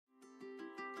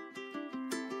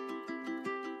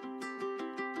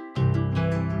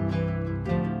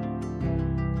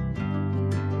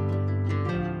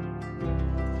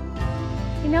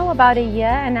About a year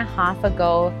and a half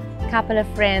ago, a couple of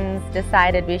friends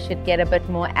decided we should get a bit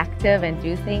more active and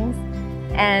do things.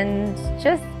 And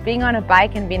just being on a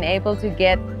bike and being able to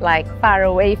get far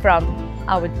away from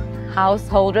our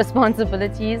household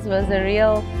responsibilities was a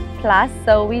real plus.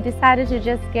 So we decided to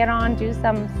just get on, do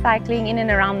some cycling in and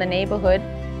around the neighborhood.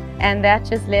 And that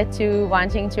just led to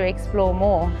wanting to explore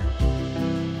more.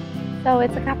 So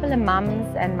it's a couple of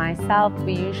mums and myself.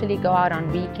 We usually go out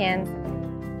on weekends.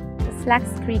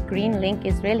 Slacks Creek Green Link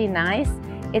is really nice.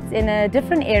 It's in a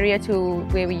different area to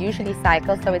where we usually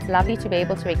cycle, so it's lovely to be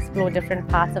able to explore different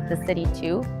parts of the city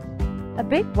too. A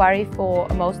big worry for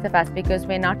most of us, because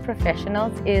we're not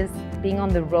professionals, is being on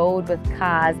the road with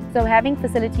cars. So having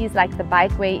facilities like the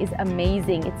bikeway is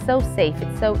amazing. It's so safe,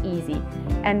 it's so easy,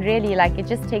 and really it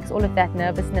just takes all of that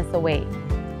nervousness away.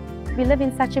 We live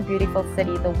in such a beautiful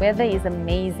city. The weather is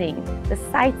amazing. The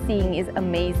sightseeing is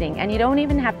amazing. And you don't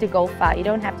even have to go far. You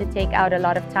don't have to take out a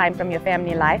lot of time from your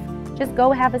family life. Just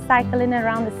go have a cycle in and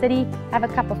around the city, have a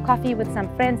cup of coffee with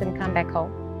some friends and come back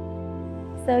home.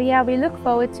 So yeah, we look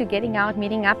forward to getting out,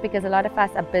 meeting up, because a lot of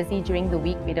us are busy during the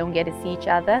week. We don't get to see each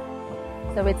other.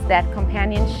 So it's that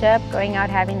companionship, going out,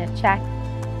 having a chat,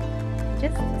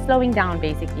 just slowing down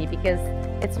basically, because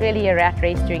it's really a rat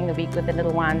race during the week with the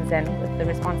little ones and with the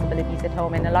responsibilities at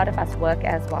home, and a lot of us work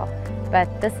as well.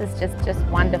 But this is just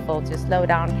wonderful to slow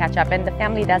down, catch up, and the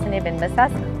family doesn't even miss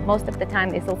us. Most of the time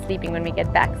they're still sleeping when we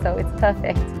get back, so it's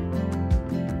perfect.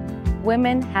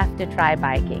 Women have to try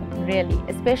biking, really,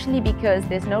 especially because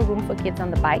there's no room for kids on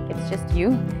the bike. It's just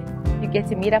you. You get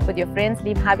to meet up with your friends,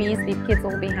 leave hubbies, leave kids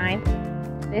all behind.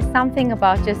 There's something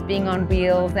about just being on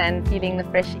wheels and feeling the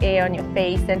fresh air on your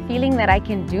face and feeling that I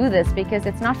can do this, because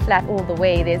it's not flat all the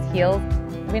way. There's hills.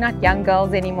 We're not young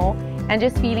girls anymore. And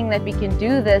just feeling that we can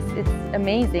do this, it's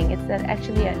amazing. It's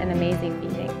actually an amazing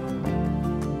feeling.